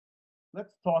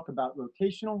Let's talk about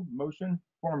rotational motion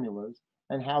formulas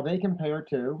and how they compare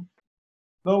to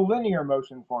the linear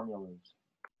motion formulas.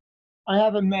 I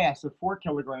have a mass of 4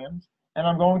 kilograms and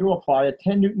I'm going to apply a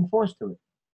 10 Newton force to it.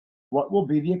 What will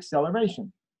be the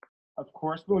acceleration? Of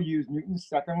course, we'll use Newton's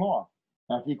second law,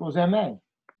 F equals ma.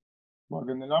 Plug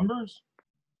in the numbers,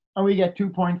 and we get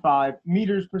 2.5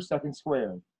 meters per second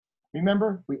squared.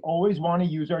 Remember, we always want to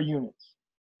use our units.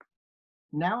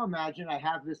 Now imagine I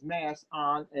have this mass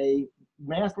on a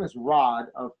massless rod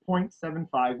of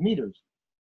 0.75 meters.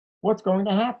 What's going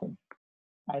to happen?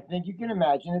 I think you can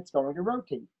imagine it's going to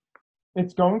rotate.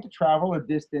 It's going to travel a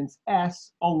distance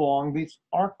s along this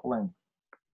arc length.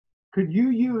 Could you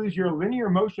use your linear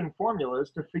motion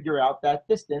formulas to figure out that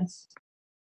distance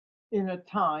in a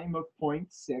time of 0.6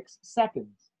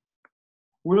 seconds?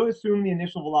 We'll assume the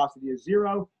initial velocity is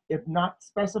 0. If not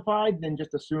specified, then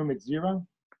just assume it's 0.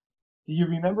 Do you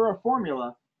remember a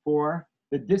formula for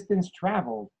the distance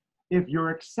traveled if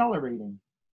you're accelerating?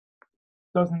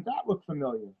 Doesn't that look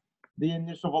familiar? The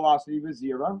initial velocity was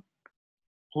 0.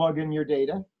 Plug in your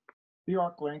data. The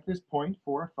arc length is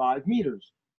 0.45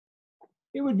 meters.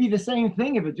 It would be the same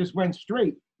thing if it just went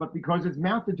straight, but because it's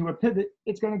mounted to a pivot,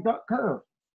 it's going to curve.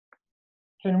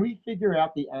 Can we figure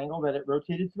out the angle that it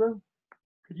rotated through?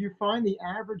 Could you find the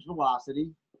average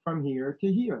velocity from here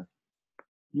to here?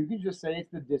 You can just say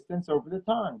it's the distance over the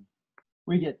time.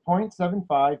 We get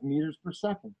 0.75 meters per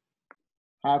second.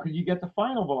 How could you get the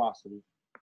final velocity?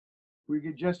 We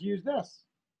could just use this,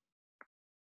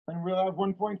 and we'll have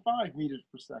 1.5 meters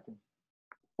per second.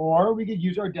 Or we could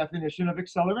use our definition of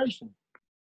acceleration.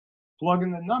 Plug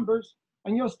in the numbers,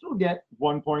 and you'll still get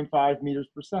 1.5 meters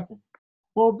per second.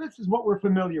 Well, this is what we're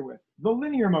familiar with, the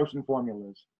linear motion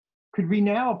formulas. Could we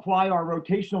now apply our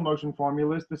rotational motion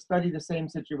formulas to study the same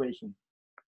situation?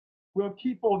 We'll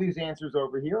keep all these answers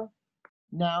over here.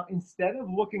 Now, instead of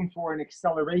looking for an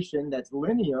acceleration that's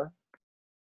linear,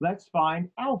 let's find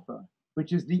alpha,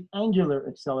 which is the angular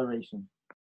acceleration.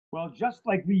 Well, just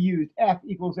like we used F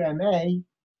equals ma,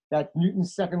 that's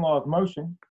Newton's second law of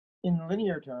motion, in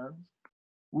linear terms,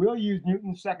 we'll use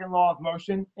Newton's second law of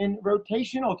motion in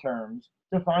rotational terms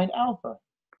to find alpha.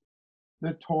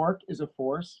 The torque is a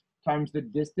force times the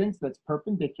distance that's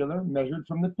perpendicular measured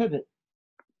from the pivot.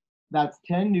 That's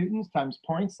 10 newtons times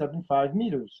 0.75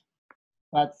 meters.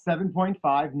 That's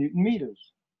 7.5 Newton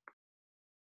meters.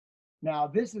 Now,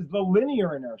 this is the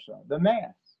linear inertia, the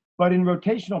mass. But in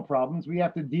rotational problems, we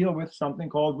have to deal with something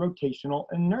called rotational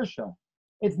inertia.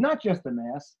 It's not just the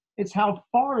mass, it's how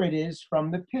far it is from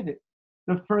the pivot.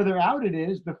 The further out it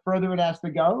is, the further it has to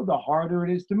go, the harder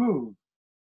it is to move.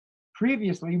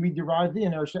 Previously, we derived the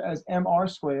inertia as mr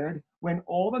squared when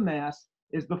all the mass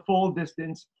is the full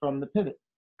distance from the pivot.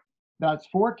 That's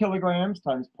 4 kilograms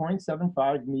times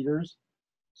 0.75 meters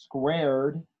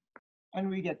squared, and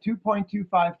we get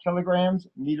 2.25 kilograms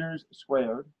meters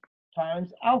squared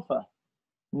times alpha.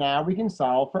 Now we can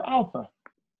solve for alpha.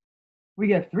 We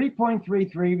get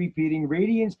 3.33 repeating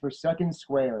radians per second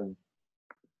squared.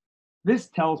 This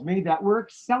tells me that we're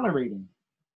accelerating.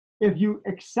 If you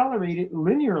accelerate it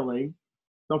linearly,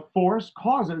 the force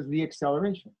causes the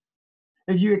acceleration.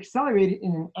 If you accelerate it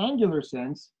in an angular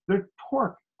sense, the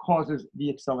torque causes the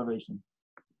acceleration.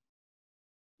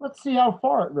 Let's see how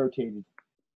far it rotated.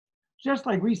 Just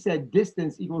like we said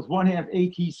distance equals 1/2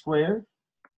 at squared,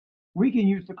 we can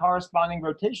use the corresponding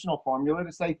rotational formula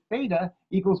to say theta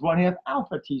equals 1/2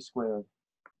 alpha t squared.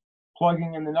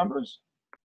 Plugging in the numbers,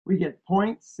 we get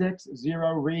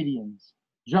 0.60 radians.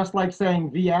 Just like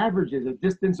saying V average is a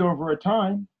distance over a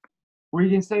time, we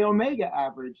can say omega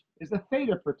average is a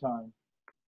theta per time.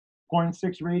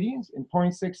 0.6 radians in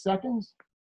 0.6 seconds,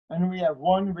 and we have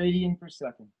 1 radian per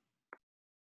second.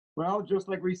 Well, just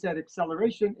like we said,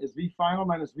 acceleration is V final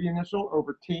minus V initial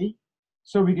over t.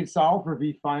 So we could solve for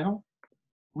V final.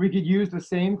 We could use the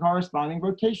same corresponding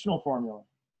rotational formula.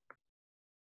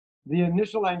 The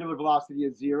initial angular velocity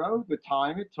is 0. The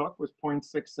time it took was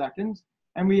 0.6 seconds,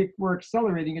 and we were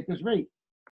accelerating at this rate.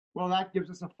 Well, that gives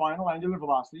us a final angular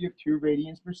velocity of 2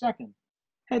 radians per second.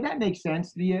 Hey, that makes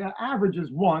sense. The average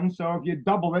is 1, so if you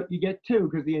double it, you get 2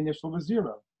 because the initial was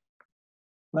 0.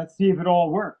 Let's see if it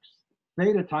all works.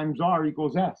 Theta times r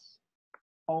equals s.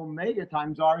 Omega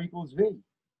times r equals v.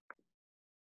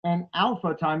 And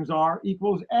alpha times r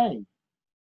equals a.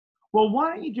 Well, why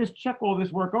don't you just check all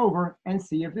this work over and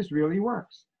see if this really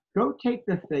works? Go take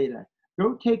the theta,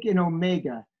 go take an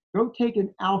omega, go take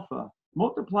an alpha,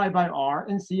 multiply by r,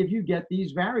 and see if you get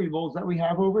these variables that we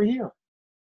have over here.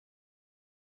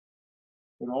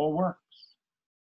 It all worked.